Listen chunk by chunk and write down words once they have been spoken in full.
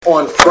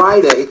on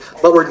Friday,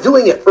 but we're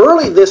doing it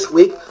early this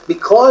week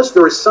because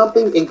there is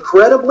something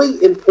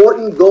incredibly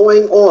important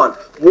going on.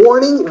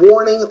 Warning,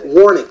 warning,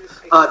 warning.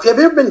 If you've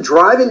ever been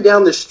driving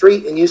down the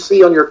street and you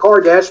see on your car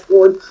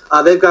dashboard,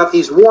 they've got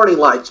these warning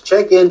lights: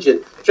 check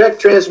engine, check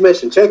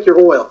transmission, check your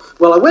oil.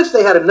 Well, I wish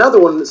they had another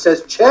one that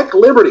says check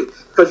liberty,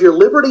 because your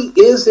liberty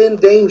is in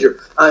danger.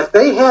 If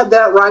they had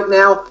that right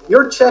now,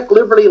 your check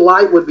liberty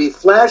light would be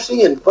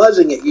flashing and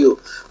buzzing at you.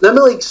 Let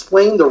me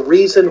explain the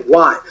reason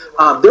why.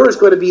 There is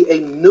going to be a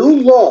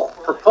new law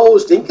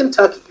proposed in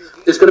Kentucky.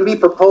 It's going to be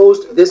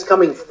proposed this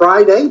coming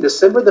Friday,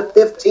 December the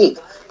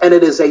 15th. And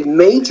it is a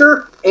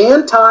major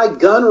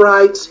anti-gun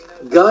rights,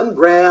 gun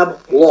grab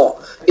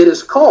law. It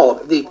is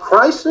called the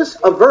Crisis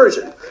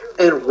Aversion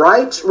and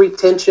Rights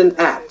Retention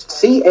Act,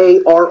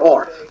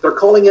 CARR. They're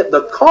calling it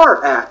the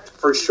CAR Act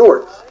for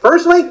short.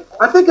 Personally,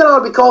 I think it ought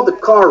to be called the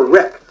CAR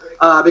Wreck,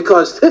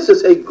 because this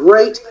is a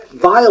great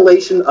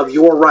violation of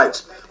your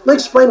rights. Let me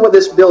explain what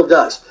this bill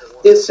does.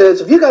 It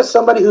says if you got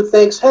somebody who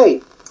thinks,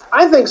 hey,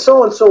 I think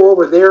so-and-so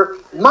over there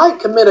might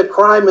commit a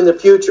crime in the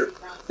future,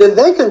 then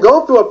they can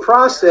go through a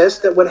process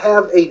that would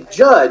have a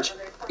judge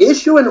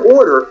issue an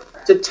order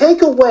to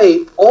take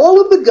away all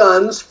of the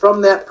guns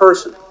from that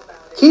person.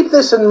 Keep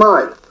this in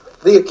mind.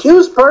 The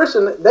accused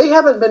person, they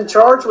haven't been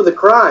charged with a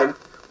crime.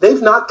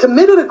 They've not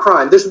committed a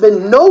crime. There's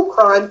been no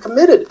crime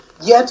committed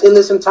yet in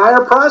this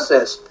entire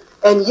process.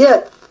 And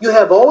yet, you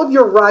have all of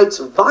your rights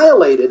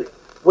violated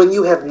when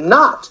you have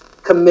not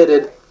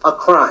committed a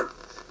crime.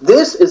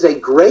 This is a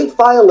great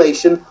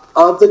violation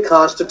of the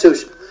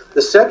Constitution.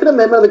 The Second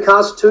Amendment of the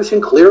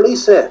Constitution clearly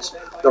says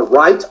the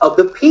right of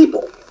the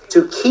people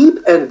to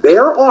keep and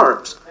bear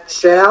arms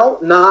shall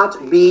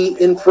not be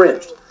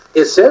infringed.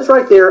 It says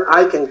right there,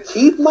 I can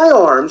keep my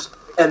arms,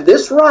 and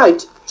this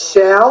right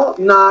shall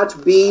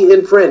not be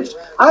infringed.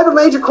 I have a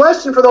major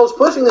question for those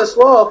pushing this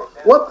law.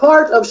 What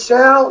part of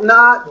shall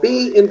not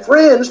be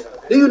infringed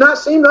do you not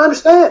seem to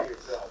understand?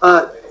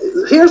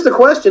 Here's the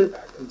question.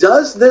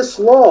 Does this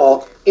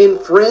law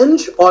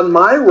infringe on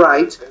my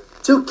right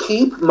to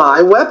keep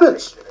my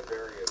weapons?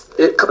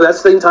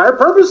 That's the entire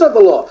purpose of the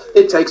law.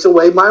 It takes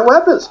away my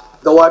weapons,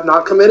 though I've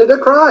not committed a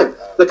crime.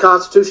 The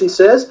Constitution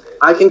says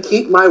I can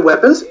keep my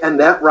weapons, and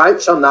that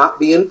right shall not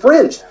be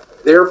infringed.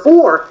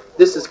 Therefore,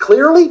 this is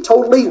clearly,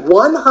 totally,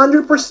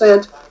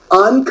 100%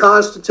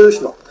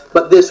 unconstitutional.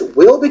 But this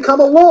will become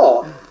a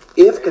law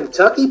if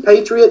Kentucky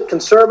Patriot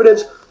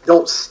conservatives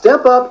don't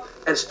step up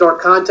and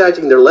start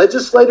contacting their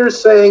legislators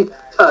saying,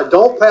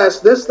 don't pass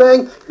this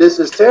thing, this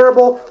is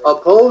terrible,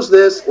 oppose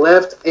this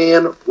left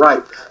and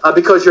right.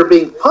 Because you're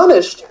being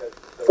punished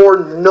for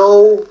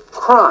no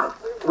crime.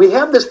 We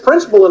have this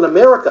principle in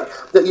America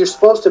that you're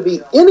supposed to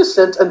be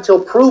innocent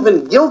until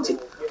proven guilty.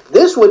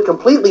 This would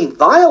completely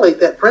violate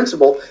that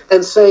principle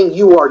and saying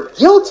you are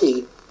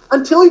guilty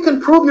until you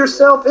can prove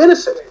yourself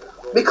innocent.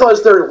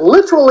 Because they're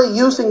literally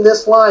using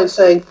this line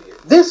saying,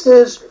 this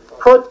is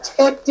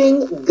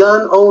protecting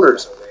gun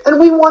owners. And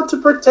we want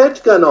to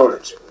protect gun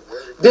owners.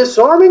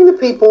 Disarming the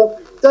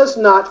people does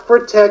not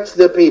protect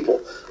the people.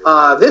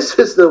 This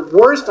is the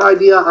worst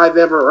idea I've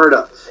ever heard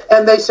of.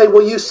 And they say,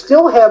 well, you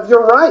still have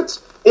your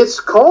rights. It's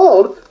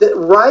called the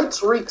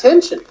rights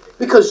retention,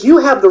 because you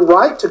have the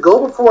right to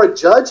go before a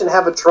judge and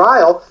have a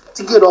trial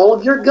to get all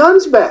of your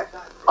guns back.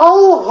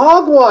 Oh,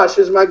 hogwash,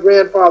 as my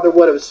grandfather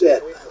would have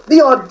said.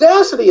 The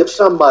audacity of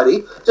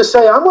somebody to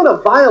say, I'm going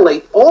to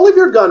violate all of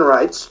your gun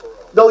rights,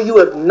 though you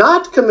have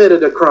not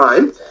committed a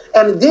crime,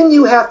 and then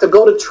you have to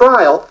go to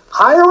trial,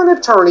 hire an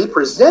attorney,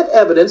 present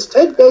evidence,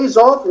 take days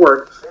off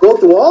work, go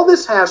through all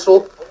this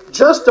hassle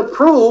just to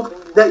prove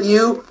that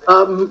you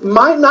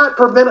might not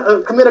commit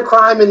a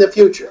crime in the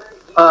future.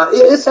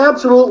 It's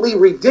absolutely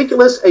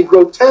ridiculous, a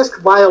grotesque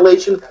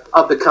violation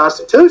of the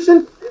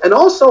Constitution and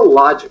also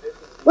logic.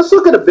 Let's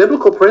look at a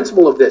biblical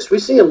principle of this. We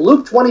see in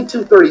Luke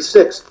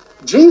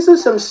 22:36,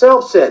 Jesus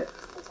himself said,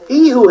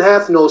 he who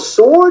hath no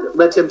sword,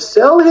 let him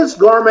sell his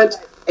garment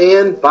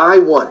and buy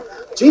one.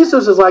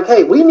 Jesus is like,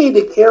 hey, we need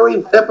to carry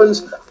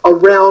weapons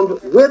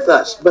around with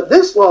us. But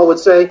this law would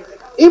say,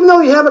 even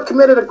though you haven't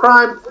committed a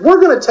crime, we're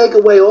going to take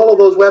away all of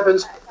those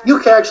weapons.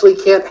 You actually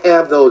can't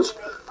have those.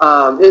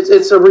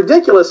 It's a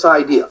ridiculous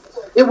idea.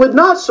 It would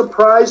not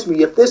surprise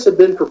me if this had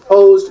been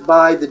proposed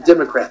by the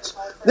Democrats.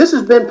 This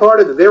has been part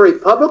of the very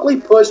publicly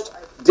pushed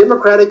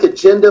Democratic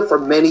agenda for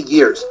many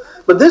years.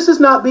 But this is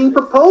not being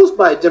proposed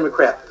by a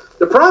Democrat.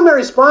 The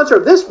primary sponsor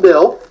of this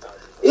bill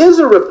is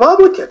a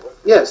Republican.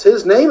 Yes,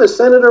 his name is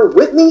Senator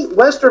Whitney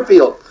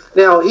Westerfield.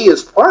 Now, he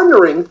is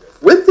partnering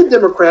with the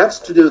Democrats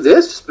to do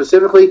this,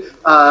 specifically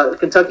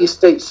Kentucky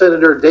State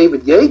Senator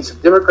David Yates,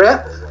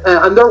 Democrat,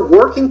 and they're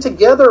working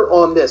together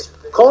on this,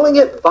 calling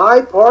it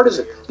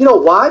bipartisan. You know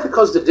why?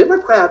 Because the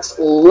Democrats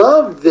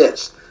love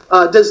this.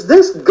 Does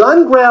this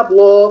gun grab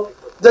law,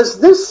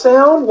 does this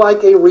sound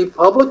like a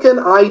Republican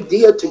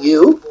idea to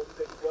you?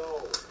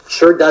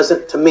 Sure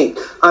doesn't to me.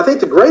 I think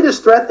the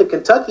greatest threat that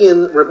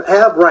Kentuckians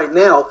have right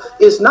now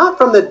is not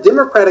from the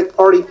Democratic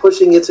Party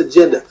pushing its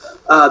agenda.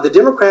 The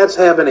Democrats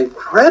have an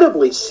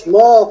incredibly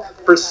small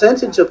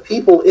percentage of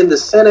people in the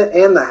Senate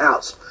and the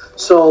House.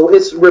 So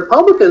it's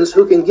Republicans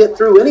who can get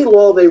through any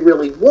law they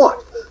really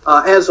want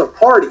as a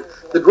party.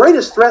 The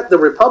greatest threat the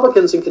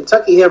Republicans in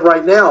Kentucky have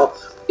right now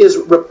is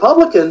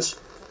Republicans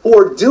who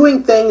are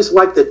doing things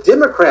like the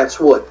Democrats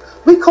would.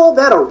 We call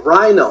that a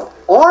rhino.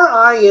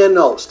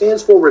 R-I-N-O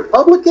stands for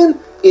Republican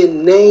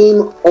in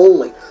name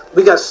only.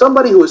 We got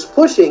somebody who is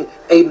pushing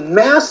a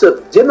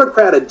massive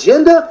Democrat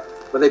agenda,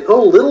 but they put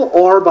a little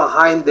R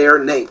behind their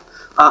name.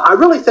 I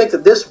really think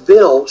that this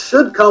bill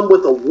should come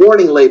with a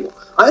warning label.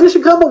 And it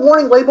should come with a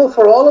warning label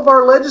for all of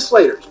our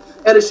legislators.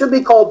 And it should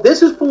be called,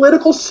 "This is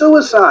political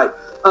suicide."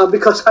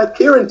 Because I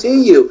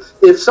guarantee you,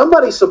 if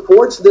somebody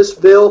supports this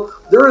bill,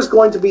 there is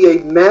going to be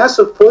a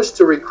massive push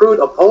to recruit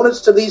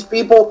opponents to these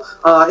people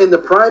in the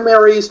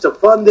primaries to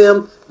fund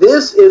them.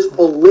 This is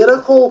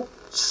political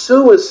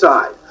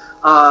suicide.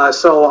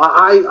 So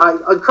I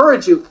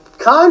encourage you,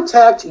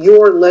 contact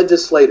your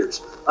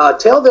legislators.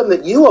 Tell them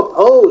that you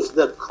oppose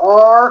the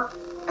CAR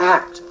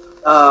Act.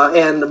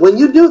 And when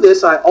you do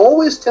this, I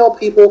always tell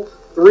people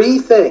three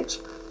things.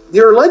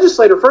 Your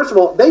legislator, first of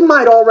all, they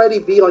might already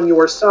be on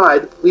your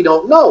side. We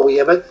don't know. We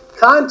haven't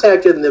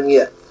contacted them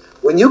yet.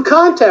 When you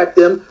contact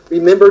them,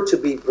 remember to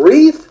be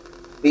brief,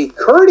 be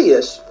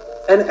courteous,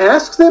 and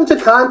ask them to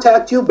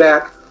contact you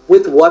back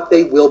with what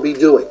they will be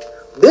doing.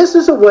 This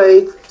is a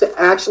way to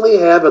actually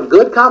have a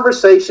good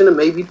conversation and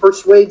maybe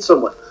persuade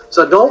someone.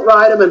 So don't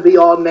write them and be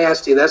all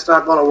nasty. That's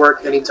not going to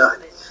work anytime.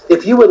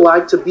 If you would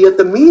like to be at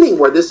the meeting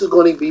where this is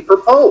going to be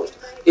proposed,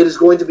 it is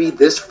going to be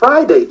this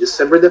Friday,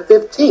 December the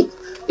 15th.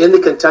 In the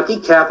Kentucky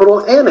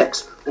Capitol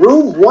Annex,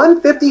 room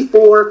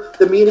 154.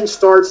 The meeting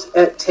starts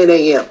at 10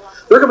 a.m.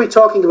 We're going to be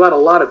talking about a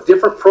lot of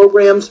different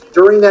programs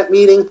during that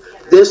meeting.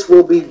 This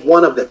will be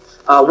one of them.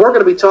 We're going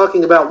to be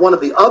talking about one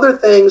of the other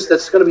things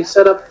that's going to be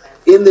set up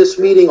in this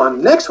meeting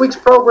on next week's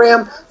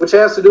program, which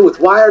has to do with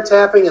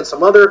wiretapping and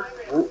some other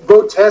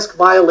grotesque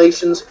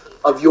violations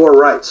of your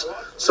rights.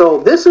 So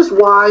this is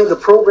why the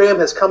program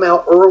has come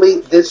out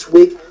early this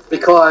week,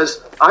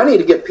 because I need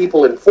to get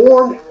people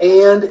informed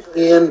and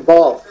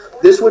involved.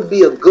 This would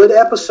be a good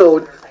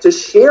episode to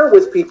share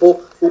with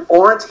people who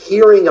aren't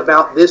hearing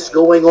about this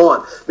going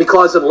on.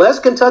 Because unless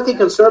Kentucky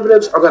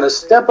conservatives are going to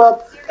step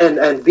up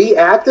and be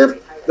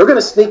active, they're going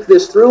to sneak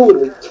this through,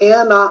 and we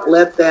cannot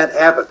let that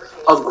happen.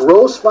 A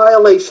gross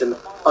violation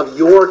of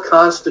your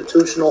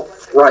constitutional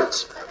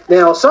rights.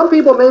 Now, some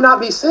people may not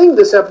be seeing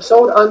this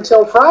episode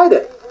until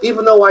Friday,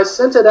 even though I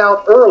sent it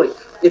out early.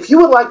 If you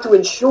would like to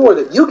ensure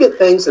that you get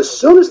things as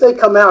soon as they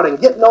come out and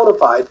get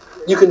notified,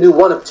 you can do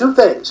one of two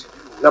things.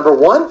 Number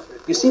one,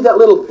 you see that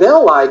little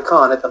bell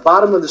icon at the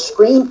bottom of the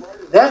screen?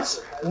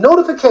 That's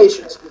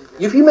notifications.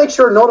 If you make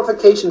sure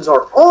notifications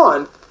are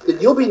on, then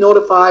you'll be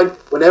notified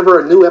whenever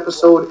a new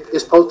episode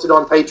is posted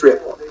on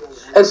Patriot Point.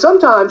 And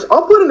sometimes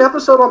I'll put an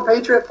episode on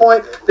Patriot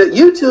Point that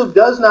YouTube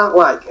does not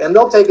like, and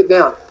they'll take it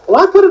down. Well,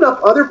 I put it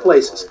up other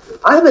places.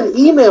 I have an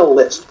email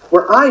list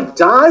where I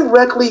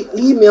directly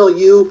email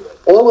you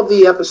all of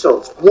the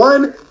episodes,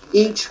 one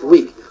each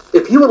week.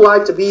 If you would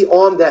like to be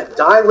on that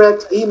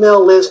direct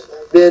email list,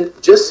 then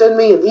just send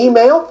me an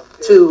email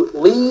to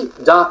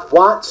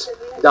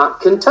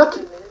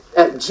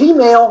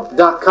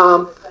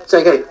lee.watts.kentucky@gmail.com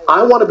saying, hey,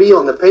 I want to be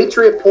on the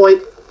Patriot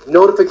Point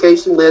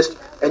notification list,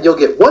 and you'll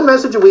get one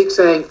message a week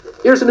saying,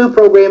 here's a new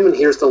program and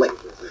here's the link.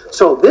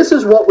 So this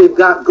is what we've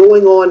got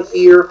going on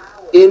here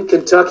in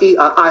Kentucky.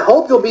 I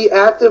hope you'll be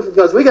active,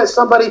 because we got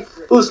somebody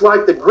who's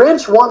like the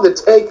Grinch wanting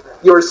to take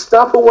your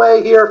stuff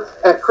away here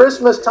at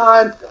Christmas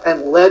time,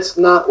 and let's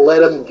not let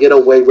them get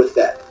away with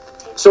that.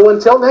 So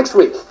until next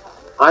week,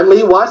 I'm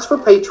Lee Watts for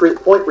Patriot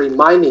Point,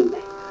 reminding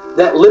you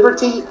that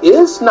liberty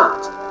is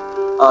not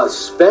a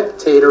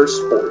spectator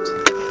sport.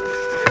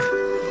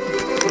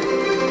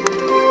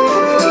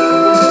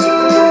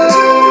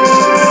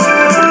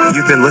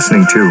 You've been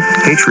listening to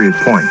Patriot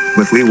Point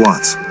with Lee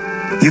Watts.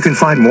 You can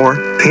find more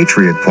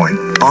Patriot Point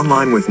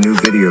online with new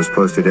videos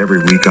posted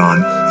every week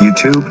on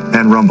YouTube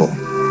and Rumble.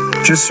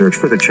 Just search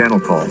for the channel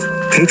called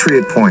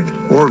Patriot Point,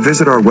 or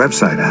visit our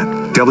website at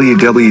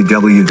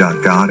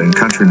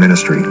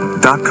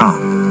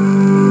www.godandcountryministry.com.